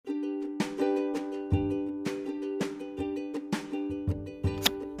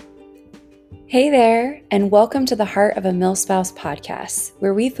Hey there, and welcome to the Heart of a Milspouse podcast,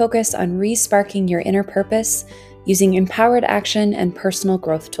 where we focus on re-sparking your inner purpose using empowered action and personal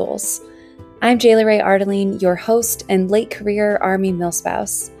growth tools. I'm Jayla Ray Ardeline, your host and late career Army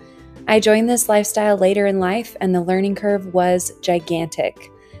Milspouse. I joined this lifestyle later in life, and the learning curve was gigantic.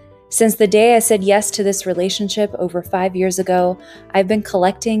 Since the day I said yes to this relationship over 5 years ago, I've been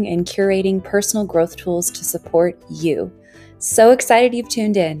collecting and curating personal growth tools to support you. So excited you've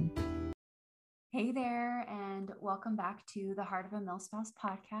tuned in. Hey there, and welcome back to the Heart of a Milspouse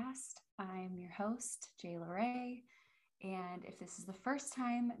podcast. I'm your host, Jayla Ray, and if this is the first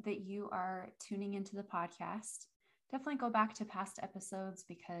time that you are tuning into the podcast, definitely go back to past episodes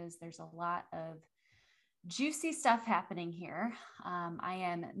because there's a lot of juicy stuff happening here. I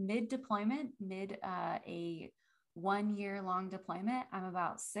am mid-deployment, a 1 year long deployment. I'm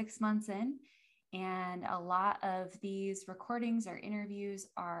about 6 months in. And a lot of these recordings or interviews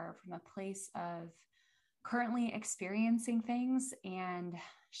are from a place of currently experiencing things and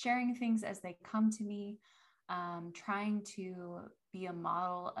sharing things as they come to me, trying to be a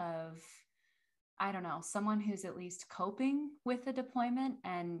model of, someone who's at least coping with the deployment.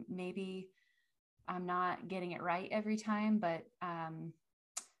 And maybe I'm not getting it right every time, but I'm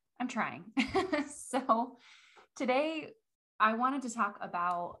trying. So today, I wanted to talk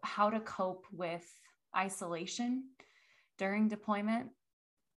about how to cope with isolation during deployment.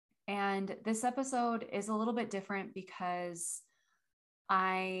 And this episode is a little bit different because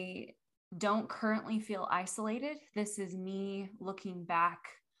I don't currently feel isolated. This is me looking back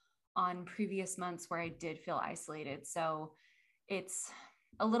on previous months where I did feel isolated. So it's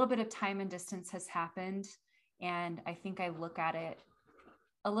a little bit of time and distance has happened. And I think I look at it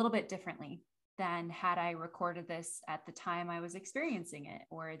a little bit differently than had I recorded this at the time I was experiencing it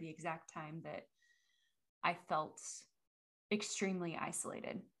or the exact time that I felt extremely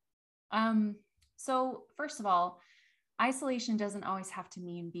isolated. So first of all, isolation doesn't always have to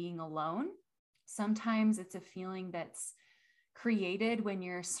mean being alone. Sometimes it's a feeling that's created when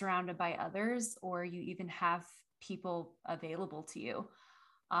you're surrounded by others or you even have people available to you.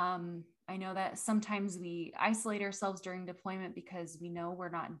 I know that sometimes we isolate ourselves during deployment because we know we're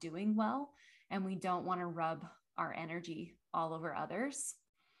not doing well and we don't want to rub our energy all over others.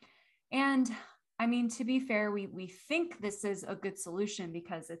 And I mean, to be fair, we think this is a good solution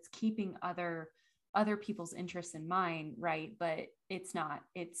because it's keeping other people's interests in mind, right? But it's not.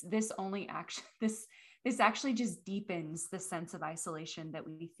 It's this only action. This actually just deepens the sense of isolation that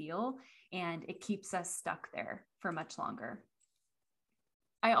we feel, and it keeps us stuck there for much longer.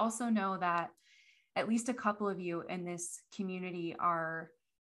 I also know that at least a couple of you in this community are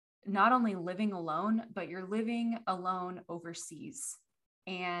not only living alone, but you're living alone overseas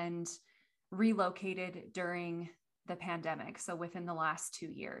and relocated during the pandemic. So within the last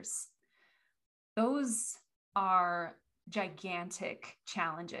 2 years, those are gigantic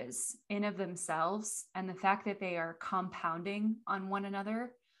challenges in of themselves. And the fact that they are compounding on one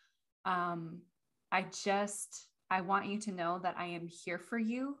another, I want you to know that I am here for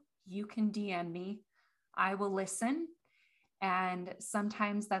you. You can DM me. I will listen. And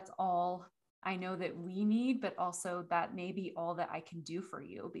sometimes that's all I know that we need, but also that may be all that I can do for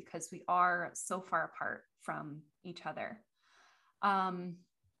you because we are so far apart from each other.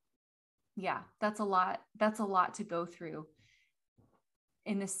 Yeah, that's a lot. That's a lot to go through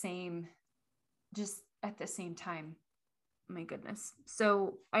just at the same time. My goodness.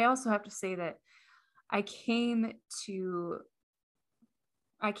 So I also have to say that I came to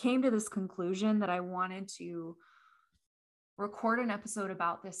this conclusion that I wanted to record an episode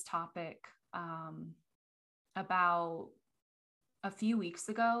about this topic about a few weeks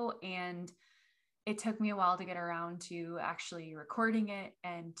ago, and it took me a while to get around to actually recording it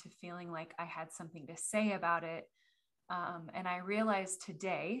and to feeling like I had something to say about it. And I realized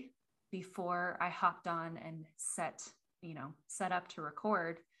today, before I hopped on and set up to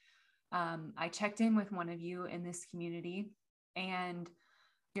record, I checked in with one of you in this community, and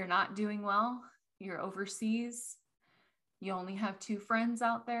you're not doing well. You're overseas. You only have 2 friends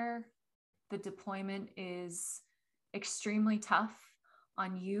out there. The deployment is extremely tough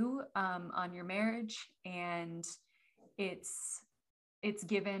on you, on your marriage, and it's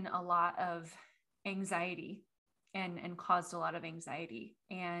given a lot of anxiety and caused a lot of anxiety.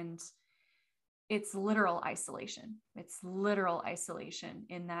 And it's literal isolation. It's literal isolation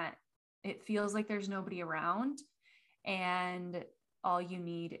in that it feels like there's nobody around and all you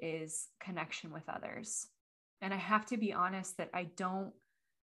need is connection with others. And I have to be honest that I don't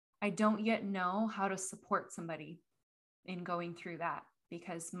yet know how to support somebody in going through that,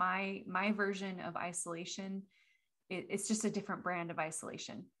 because my version of isolation, it's just a different brand of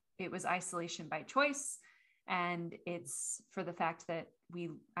isolation. it was isolation by choice. And it's for the fact that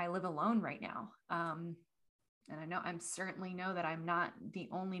I live alone right now. And I certainly know that I'm not the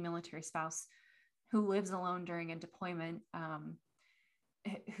only military spouse who lives alone during a deployment,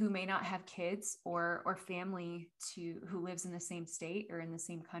 who may not have kids or family who lives in the same state or in the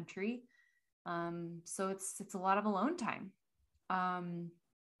same country. So it's a lot of alone time.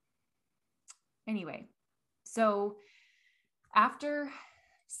 Anyway, so after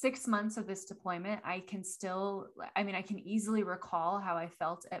 6 months of this deployment, I can easily recall how I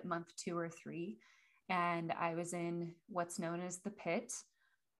felt at month 2 or 3. And I was in what's known as the pit.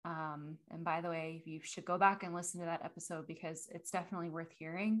 And by the way, you should go back and listen to that episode because it's definitely worth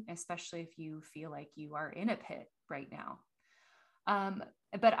hearing, especially if you feel like you are in a pit right now.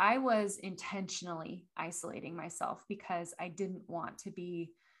 But I was intentionally isolating myself because I didn't want to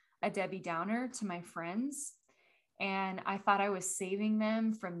be a Debbie Downer to my friends. And I thought I was saving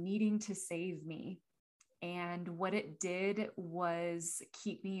them from needing to save me. And what it did was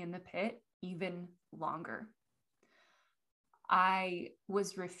keep me in the pit even longer. I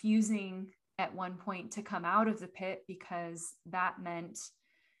was refusing at one point to come out of the pit because that meant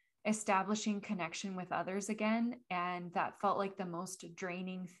establishing connection with others again. And that felt like the most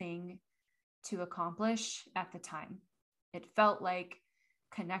draining thing to accomplish at the time. It felt like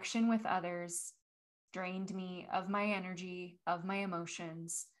connection with others drained me of my energy, of my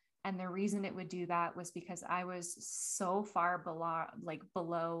emotions. And the reason it would do that was because I was so far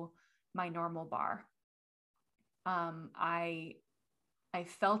below my normal bar. I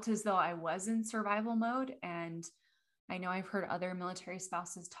felt as though I was in survival mode. And I know I've heard other military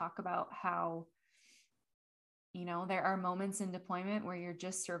spouses talk about how, there are moments in deployment where you're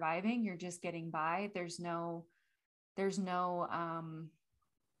just surviving, you're just getting by. There's no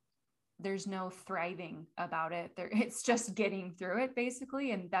thriving about it. It's just getting through it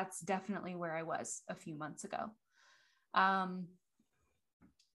basically. And that's definitely where I was a few months ago.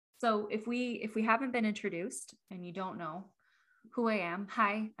 So if we haven't been introduced and you don't know who I am,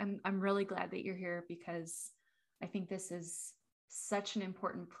 hi, I'm really glad that you're here because I think this is such an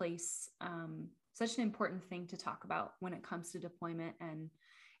important place, such an important thing to talk about when it comes to deployment. And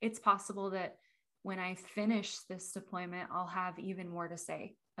it's possible that when I finish this deployment, I'll have even more to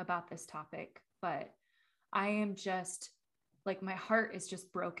say about this topic, but I am just my heart is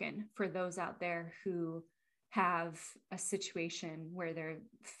just broken for those out there who have a situation where they're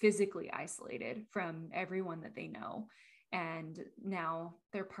physically isolated from everyone that they know. And now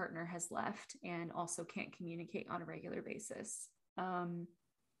their partner has left and also can't communicate on a regular basis.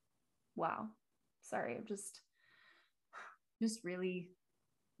 Wow. Sorry. I'm just really,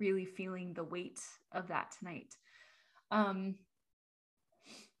 really feeling the weight of that tonight.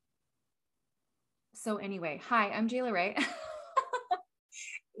 So anyway, hi, I'm Jayla Ray.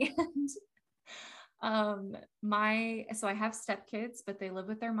 And so I have stepkids, but they live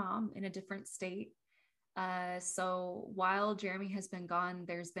with their mom in a different state. So while Jeremy has been gone,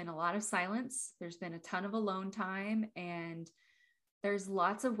 there's been a lot of silence. There's been a ton of alone time, and there's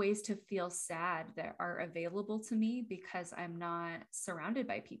lots of ways to feel sad that are available to me because I'm not surrounded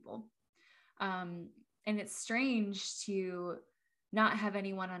by people. And it's strange to not have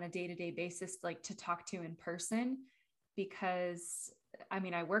anyone on a day-to-day basis to talk to in person because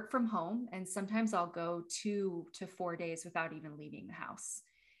I work from home and sometimes I'll go 2 to 4 days without even leaving the house.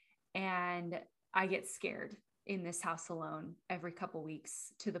 And I get scared in this house alone every couple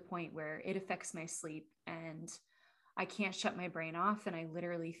weeks to the point where it affects my sleep and I can't shut my brain off. And I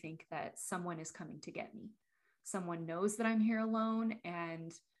literally think that someone is coming to get me. Someone knows that I'm here alone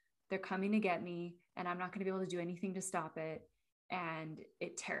and they're coming to get me and I'm not going to be able to do anything to stop it. And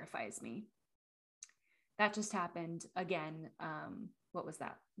it terrifies me. That just happened again. What was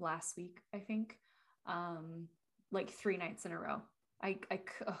that? Last week, I think. 3 nights in a row.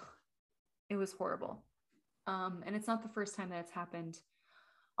 It was horrible. And it's not the first time that it's happened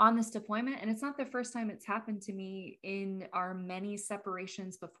on this deployment. And it's not the first time it's happened to me in our many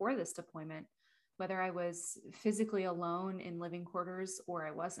separations before this deployment, whether I was physically alone in living quarters or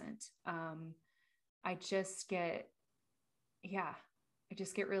I wasn't. I just get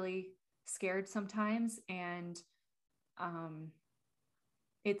really scared sometimes. And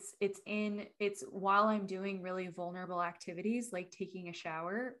it's while I'm doing really vulnerable activities, like taking a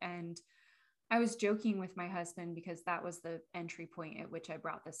shower. And I was joking with my husband because that was the entry point at which I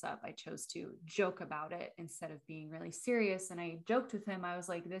brought this up. I chose to joke about it instead of being really serious. And I joked with him. I was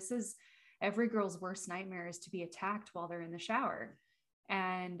like, this is every girl's worst nightmare, is to be attacked while they're in the shower.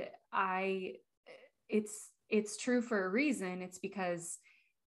 And it's true for a reason. It's because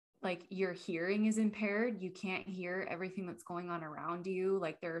like your hearing is impaired. You can't hear everything that's going on around you.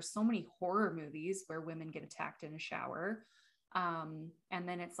 Like there are so many horror movies where women get attacked in a shower. And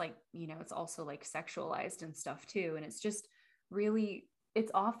then it's like, it's also like sexualized and stuff too. And it's just really,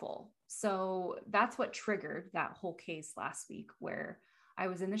 it's awful. So that's what triggered that whole case last week, where I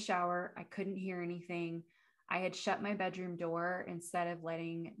was in the shower. I couldn't hear anything. I had shut my bedroom door instead of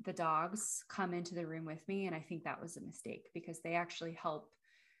letting the dogs come into the room with me. And I think that was a mistake because they actually help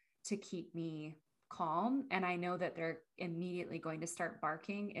to keep me calm. And I know that they're immediately going to start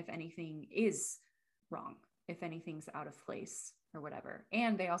barking if anything is wrong, if anything's out of place or whatever.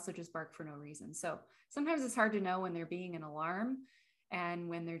 And they also just bark for no reason. So sometimes it's hard to know when they're being an alarm and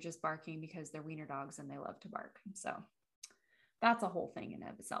when they're just barking because they're wiener dogs and they love to bark. So that's a whole thing in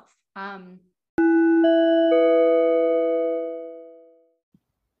and of itself.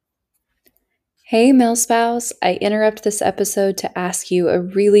 Hey, MilSpouse, I interrupt this episode to ask you a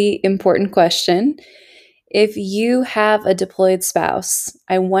really important question. If you have a deployed spouse,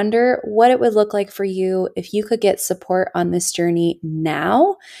 I wonder what it would look like for you if you could get support on this journey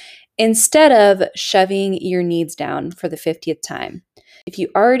now instead of shoving your needs down for the 50th time. If you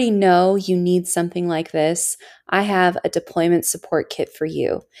already know you need something like this, I have a deployment support kit for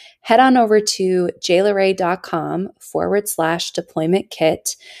you. Head on over to jaylaray.com/deployment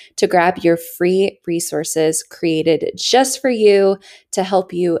kit to grab your free resources created just for you to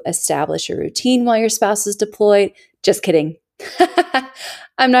help you establish a routine while your spouse is deployed. Just kidding.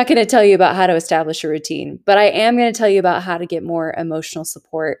 I'm not going to tell you about how to establish a routine, but I am going to tell you about how to get more emotional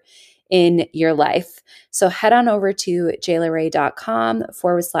support in your life. So head on over to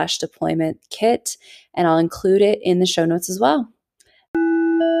jaylaray.com/deployment kit, and I'll include it in the show notes as well.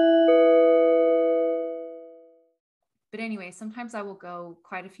 But anyway, sometimes I will go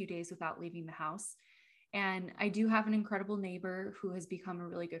quite a few days without leaving the house. And I do have an incredible neighbor who has become a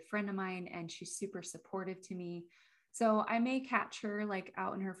really good friend of mine, and she's super supportive to me. So I may catch her like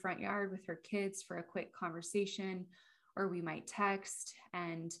out in her front yard with her kids for a quick conversation, or we might text.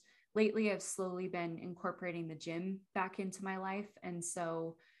 And lately, I've slowly been incorporating the gym back into my life. And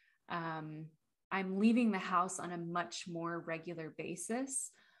so I'm leaving the house on a much more regular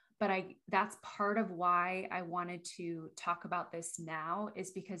basis. But that's part of why I wanted to talk about this now,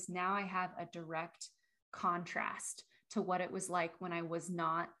 is because now I have a direct contrast to what it was like when I was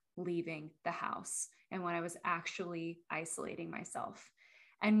not leaving the house and when I was actually isolating myself.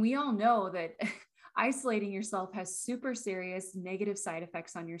 And we all know that isolating yourself has super serious negative side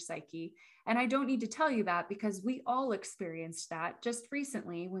effects on your psyche. And I don't need to tell you that because we all experienced that just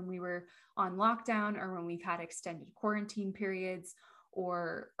recently when we were on lockdown or when we've had extended quarantine periods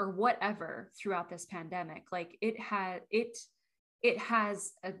or whatever throughout this pandemic. Like it has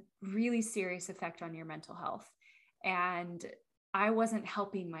a really serious effect on your mental health. And I wasn't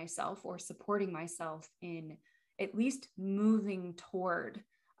helping myself or supporting myself in at least moving toward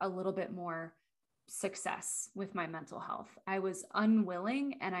a little bit more success with my mental health. I was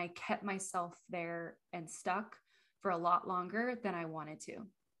unwilling and I kept myself there and stuck for a lot longer than I wanted to.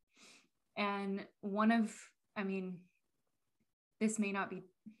 And this may not be,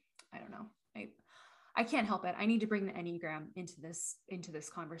 I don't know. I can't help it. I need to bring the Enneagram into this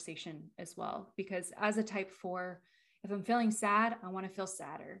conversation as well, because as a type 4, if I'm feeling sad, I want to feel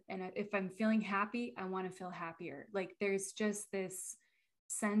sadder. And if I'm feeling happy, I want to feel happier. Like there's just this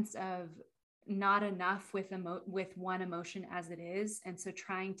sense of not enough with one emotion as it is. And so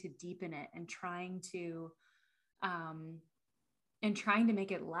trying to deepen it and trying to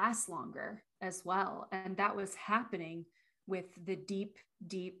make it last longer as well. And that was happening with the deep,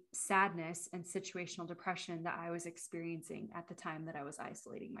 deep sadness and situational depression that I was experiencing at the time that I was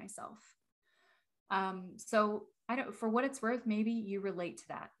isolating myself. So for what it's worth, maybe you relate to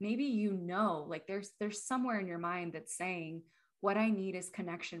that. Maybe, like there's somewhere in your mind that's saying, what I need is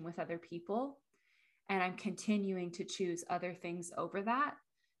connection with other people. And I'm continuing to choose other things over that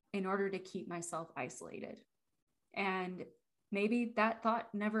in order to keep myself isolated. And maybe that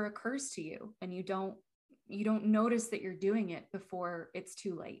thought never occurs to you and you don't notice that you're doing it before it's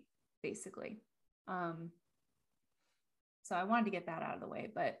too late, basically. So I wanted to get that out of the way.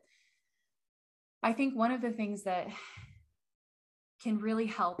 But I think one of the things that can really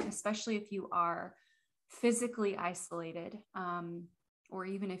help, especially if you are physically isolated, or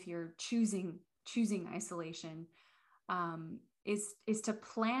even if you're choosing isolation, is to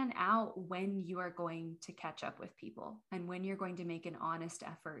plan out when you are going to catch up with people and when you're going to make an honest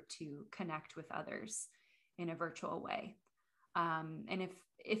effort to connect with others in a virtual way. And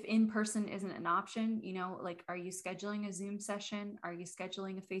if in-person isn't an option, like, are you scheduling a Zoom session? Are you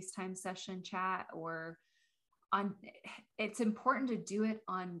scheduling a FaceTime session chat? Or on, it's important to do it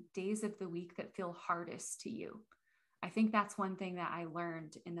on days of the week that feel hardest to you. I think that's one thing that I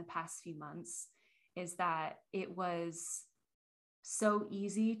learned in the past few months, is that it was so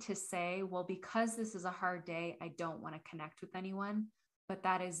easy to say, well, because this is a hard day, I don't want to connect with anyone. But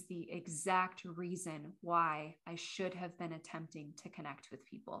that is the exact reason why I should have been attempting to connect with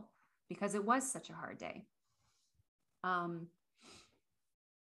people, because it was such a hard day. And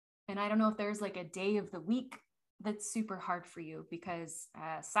I don't know if there's like a day of the week that's super hard for you, because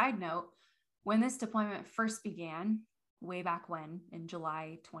side note, when this deployment first began, way back when in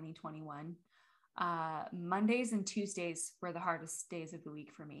July 2021, Mondays and Tuesdays were the hardest days of the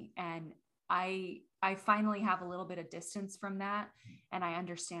week for me. And I finally have a little bit of distance from that, and I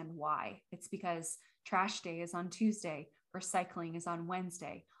understand why. It's because trash day is on Tuesday, recycling is on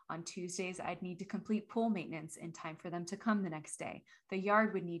Wednesday. On Tuesdays, I'd need to complete pool maintenance in time for them to come the next day. The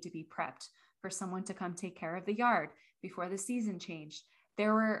yard would need to be prepped for someone to come take care of the yard before the season changed.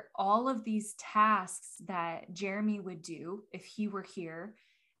 There were all of these tasks that Jeremy would do if he were here.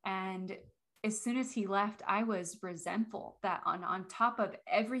 And as soon as he left, I was resentful that on top of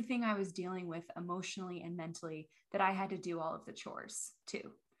everything I was dealing with emotionally and mentally, that I had to do all of the chores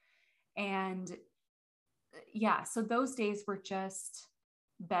too. And yeah, so those days were just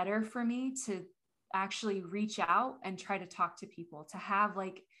better for me to actually reach out and try to talk to people, to have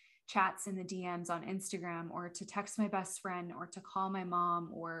like chats in the DMs on Instagram, or to text my best friend, or to call my mom,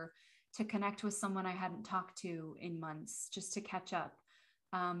 or to connect with someone I hadn't talked to in months, just to catch up.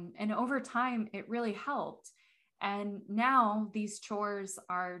 And over time, it really helped. And now these chores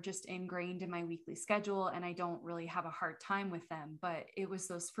are just ingrained in my weekly schedule, and I don't really have a hard time with them. But it was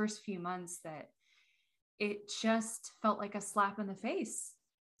those first few months that it just felt like a slap in the face.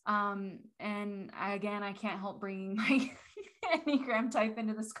 And I can't help bringing my Enneagram type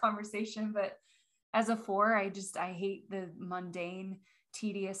into this conversation, but as a 4, I hate the mundane,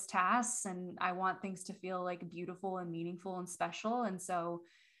 tedious tasks, and I want things to feel like beautiful and meaningful and special. And so,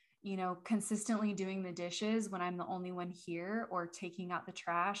 consistently doing the dishes when I'm the only one here, or taking out the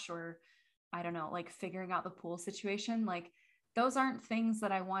trash, or I don't know, like figuring out the pool situation, like those aren't things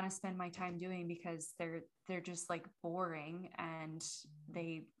that I want to spend my time doing, because they're just like boring, and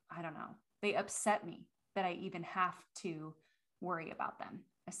I don't know, they upset me that I even have to worry about them,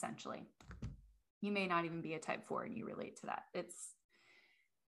 essentially. You may not even be a type 4 and you relate to that. It's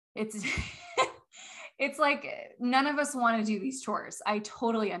it's like none of us want to do these chores. I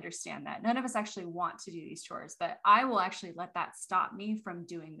totally understand that. None of us actually want to do these chores, but I will actually let that stop me from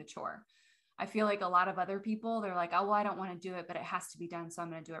doing the chore. I feel like a lot of other people, they're like, oh, well, I don't want to do it, but it has to be done, so I'm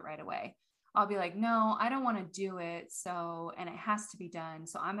going to do it right away. I'll be like, no, I don't want to do it. And it has to be done,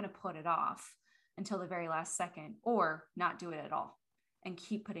 so I'm going to put it off until the very last second, or not do it at all, and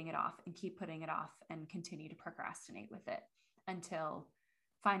keep putting it off and keep putting it off, and continue to procrastinate with it until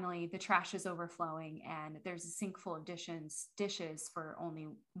finally the trash is overflowing and there's a sink full of dishes for only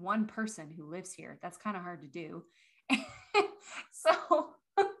one person who lives here. That's kind of hard to do. So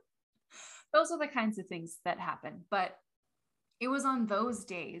those are the kinds of things that happen. But it was on those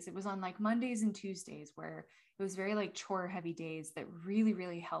days, it was on like Mondays and Tuesdays, where it was very like chore heavy days, that really,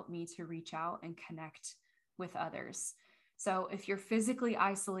 really helped me to reach out and connect with others. So if you're physically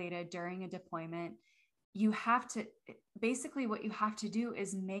isolated during a deployment, you have to, basically what you have to do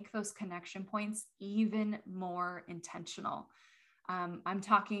is make those connection points even more intentional. I'm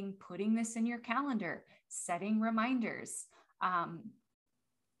talking putting this in your calendar, setting reminders.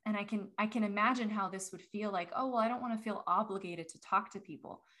 And I can imagine how this would feel like, oh, well, I don't want to feel obligated to talk to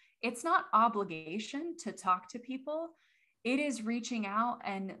people. It's not obligation to talk to people. It is reaching out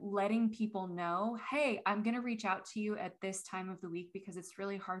and letting people know, hey, I'm going to reach out to you at this time of the week because it's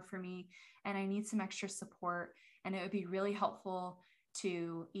really hard for me and I need some extra support. And it would be really helpful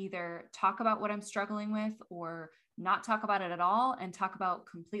to either talk about what I'm struggling with, or not talk about it at all and talk about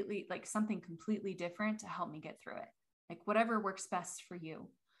completely like something completely different to help me get through it. Like whatever works best for you.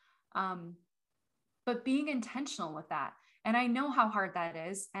 But being intentional with that. And I know how hard that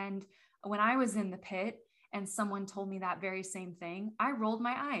is. And when I was in the pit and someone told me that very same thing, I rolled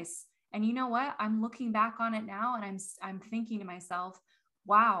my eyes. And you know what? I'm looking back on it now and I'm thinking to myself,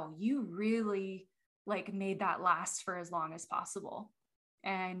 wow, you really like made that last for as long as possible.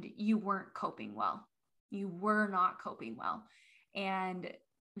 And you weren't coping well. You were not coping well. And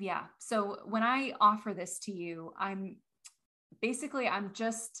yeah, so when I offer this to you, I'm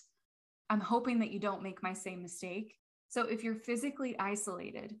hoping that you don't make my same mistake. So if you're physically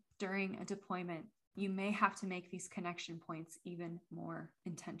isolated during a deployment, you may have to make these connection points even more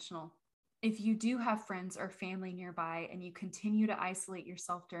intentional. if you do have friends or family nearby and you continue to isolate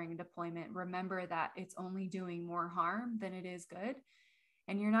yourself during a deployment, remember that it's only doing more harm than it is good.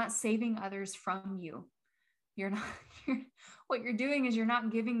 And you're not saving others from you. You're not, what you're doing is you're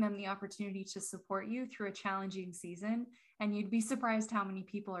not giving them the opportunity to support you through a challenging season. And you'd be surprised how many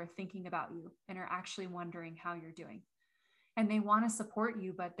people are thinking about you and are actually wondering how you're doing. And they want to support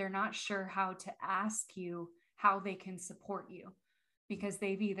you, but they're not sure how to ask you how they can support you, because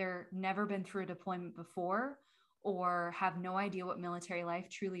they've either never been through a deployment before or have no idea what military life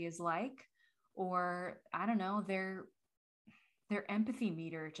truly is like, or I don't know, their empathy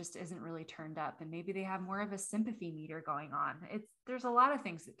meter just isn't really turned up, and maybe they have more of a sympathy meter going on. There's a lot of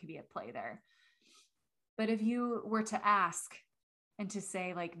things that could be at play there. But if you were to ask and to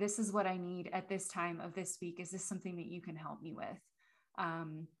say, like, this is what I need at this time of this week, is this something that you can help me with?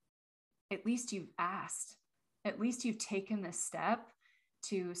 At least you've asked, at least you've taken the step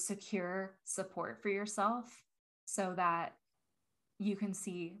to secure support for yourself so that you can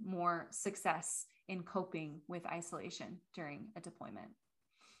see more success in coping with isolation during a deployment.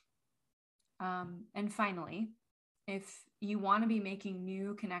 And finally, if you want to be making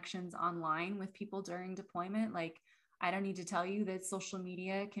new connections online with people during deployment, like, I don't need to tell you that social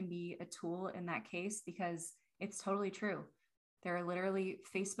media can be a tool in that case, because it's totally true. There are literally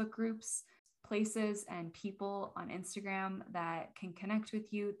Facebook groups, places, and people on Instagram that can connect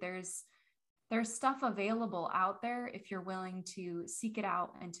with you. There's stuff available out there if you're willing to seek it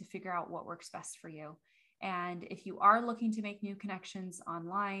out and to figure out what works best for you. And if you are looking to make new connections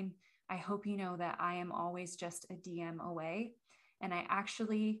online, I hope you know that I am always just a DM away. And I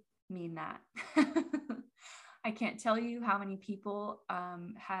actually mean that. I can't tell you how many people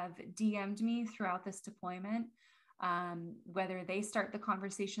have DM'd me throughout this deployment, whether they start the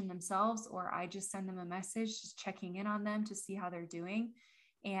conversation themselves or I just send them a message, just checking in on them to see how they're doing.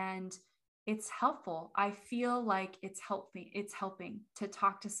 And it's helpful. I feel like it's helping to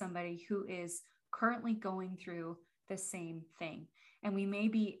talk to somebody who is currently going through the same thing. And we may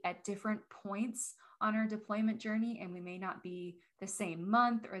be at different points on our deployment journey, and we may not be the same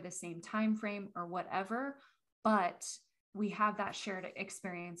month or the same time frame or whatever, but we have that shared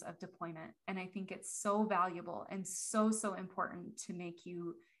experience of deployment. And I think it's so valuable and so important to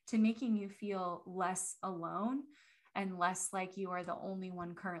making you feel less alone and less like you are the only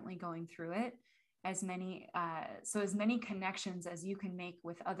one currently going through it. As many connections as you can make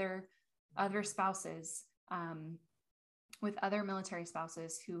with other spouses, with other military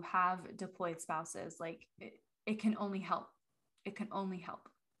spouses who have deployed spouses, like it can only help. It can only help.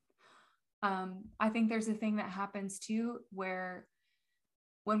 I think there's a thing that happens too, where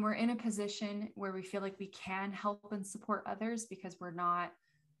when we're in a position where we feel like we can help and support others because we're not,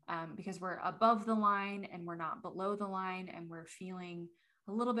 because we're above the line and we're not below the line, and we're feeling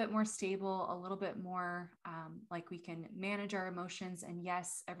a little bit more stable, a little bit more like we can manage our emotions. And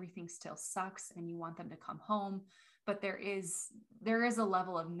yes, everything still sucks and you want them to come home, but there is a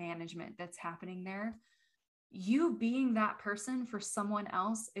level of management that's happening there. You being that person for someone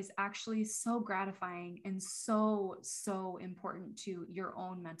else is actually so gratifying and so important to your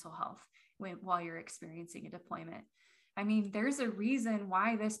own mental health while you're experiencing a deployment. I mean, there's a reason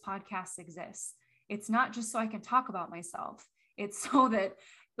why this podcast exists. It's not just so I can talk about myself. It's so that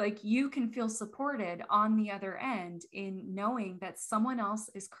like you can feel supported on the other end in knowing that someone else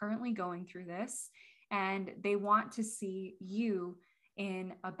is currently going through this and they want to see you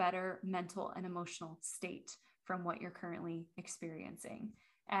in a better mental and emotional state from what you're currently experiencing.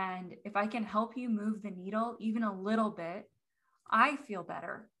 And if I can help you move the needle even a little bit, I feel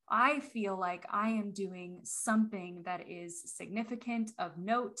better. I feel like I am doing something that is significant, of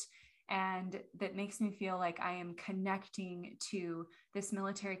note, and that makes me feel like I am connecting to this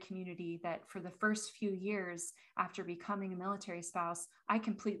military community that for the first few years after becoming a military spouse, I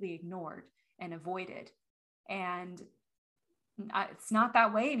completely ignored and avoided. And it's not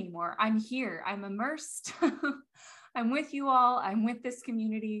that way anymore. I'm here. I'm immersed. I'm with you all. I'm with this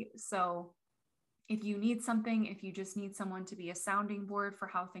community. So if you need something, if you just need someone to be a sounding board for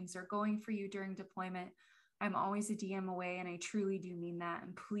how things are going for you during deployment, I'm always a DM away, and I truly do mean that.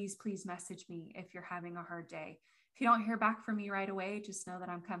 And please message me if you're having a hard day. If you don't hear back from me right away, just know that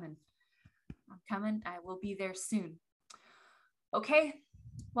I'm coming. I will be there soon. Okay.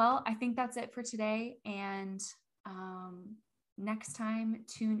 Well, I think that's it for today. And next time,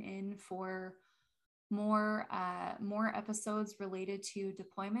 tune in for more episodes related to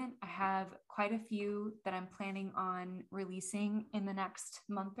deployment. I have quite a few that I'm planning on releasing in the next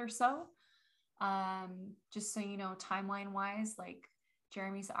month or so. Just so you know, timeline wise, like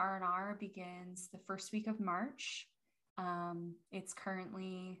Jeremy's R&R begins the first week of March. It's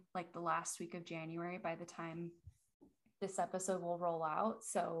currently like the last week of January by the time this episode will roll out.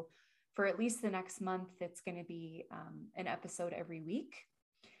 So for at least the next month, it's going to be an episode every week.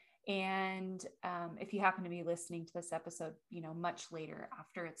 And if you happen to be listening to this episode, much later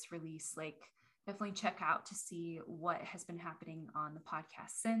after it's released, like definitely check out to see what has been happening on the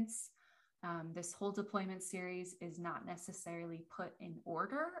podcast since. This whole deployment series is not necessarily put in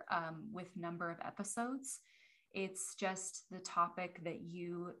order with number of episodes. It's just the topic that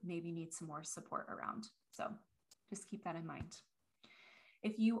you maybe need some more support around. So just keep that in mind.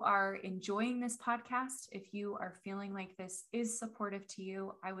 If you are enjoying this podcast, if you are feeling like this is supportive to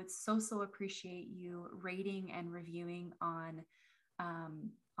you, I would so appreciate you rating and reviewing on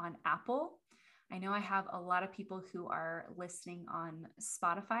Apple. I know I have a lot of people who are listening on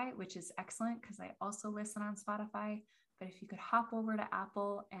Spotify, which is excellent because I also listen on Spotify. But if you could hop over to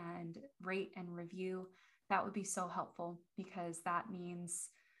Apple and rate and review, that would be so helpful, because that means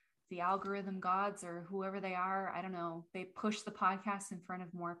the algorithm gods or whoever they are, I don't know, they push the podcast in front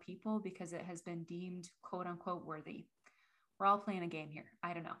of more people because it has been deemed quote unquote worthy. We're all playing a game here.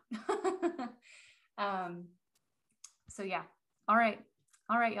 I don't know. So yeah. All right,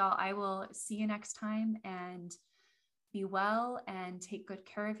 y'all. I will see you next time, and be well and take good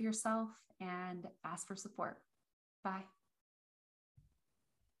care of yourself and ask for support. Bye.